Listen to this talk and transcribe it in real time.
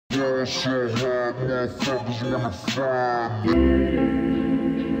Ball so hard, motherfuckers wanna find me.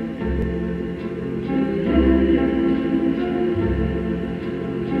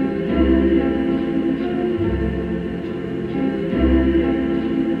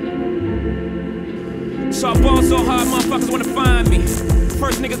 So I ball so hard, motherfuckers wanna find me.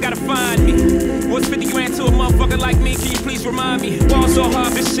 First niggas gotta find me. What's 50 grand to a motherfucker like me? Can you please remind me? Ball so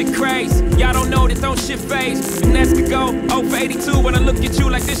hard, this shit crazy. Y'all don't know that don't shit phase. And that's could go 0 for 82 when I look at you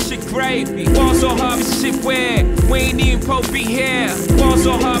like this shit gravy. Ball so hard, this shit weird. We ain't even supposed to be here. Ball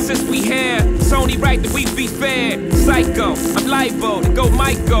so hard since we here. It's only right that we be fair. Psycho, I'm liable to go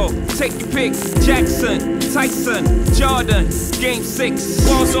Michael. Take your pick, Jackson, Tyson, Jordan, Game 6.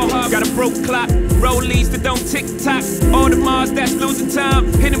 Ball so hard, got a broke clock. Rollies that don't tick-tock. All the Mars that's losing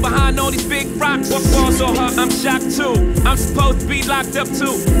time. Hidden behind all these big rocks. Ball so hard, I'm shocked too. I'm supposed to be locked up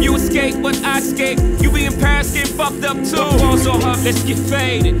too. You escape, but I escape. You be in Paris, get fucked up too. Ball so hard, let's get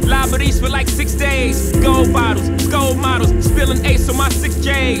faded. Liberties for like 6 days. Gold bottles, gold models. Spilling ace on my 6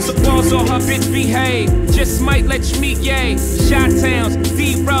 J's. Ball so hard, bitch, behave. Just might let you meet, yay. Shot towns,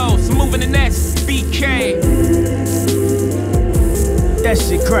 D-Rolls, moving the nets, BK. That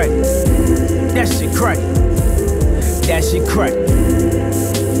shit crack. That shit crack. That shit crack.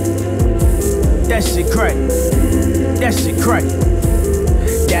 That shit crack. That shit crack.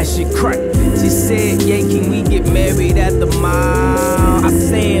 That shit crack. She said, yeah, can we get married at the mall? I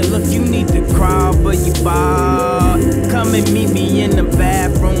said, look, you need to crawl, but you ball. Come and meet me in the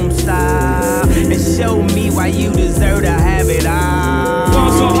bathroom style and show me why you deserve to have it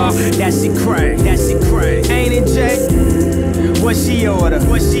all. That shit crack. That shit crack. Ain't it, Jay? What she order?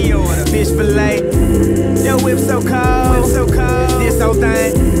 What she order? Fish fillet. Your whip so cold. Whip so cold. This whole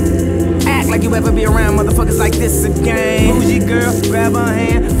thing. Act like you ever be around motherfuckers like this again. Who's your girl? Grab her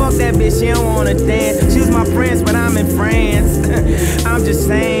hand. Fuck that bitch, she don't wanna dance. She's my friends, but I'm in France. I'm just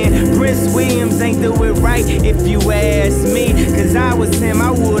saying, Prince Williams ain't do it right if you ask me. Cause I was him, I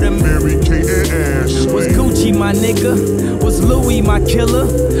would've married Kate and Ashley. Was Gucci my nigga? Was Louis my killer?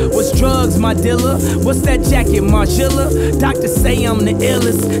 Was drugs my dealer? What's that jacket, Margiela? Doctors say I'm the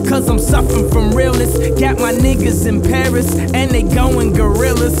illest, cause I'm suffering from realness. Got my niggas in Paris, and they going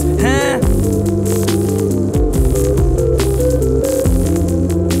gorillas, huh?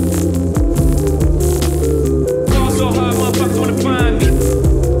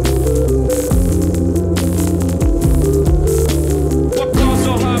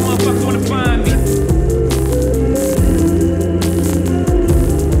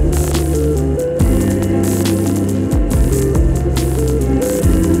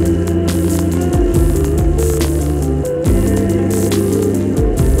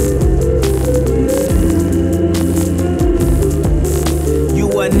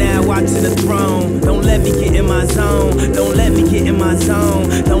 To the throne. Don't let me get in my zone. Don't let me get in my zone.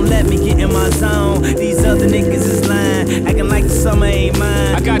 Don't let me get in my zone. These other niggas is lying, acting like the summer ain't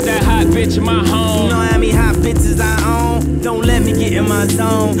mine. I got that hot bitch in my home. You know how many hot bitches I own? Don't let me get in my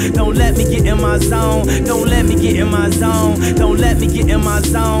zone. Don't let me get in my zone. Don't let me get in my zone. Don't let me get in my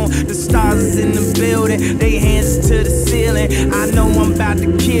zone. The stars is in the building. They hands to the ceiling. I know I'm about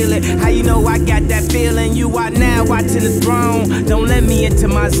to kill it. How you know I got that feeling? You are now watching the throne. Don't let me into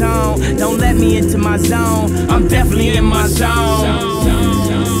my zone. Don't let me into my zone. I'm definitely in my zone.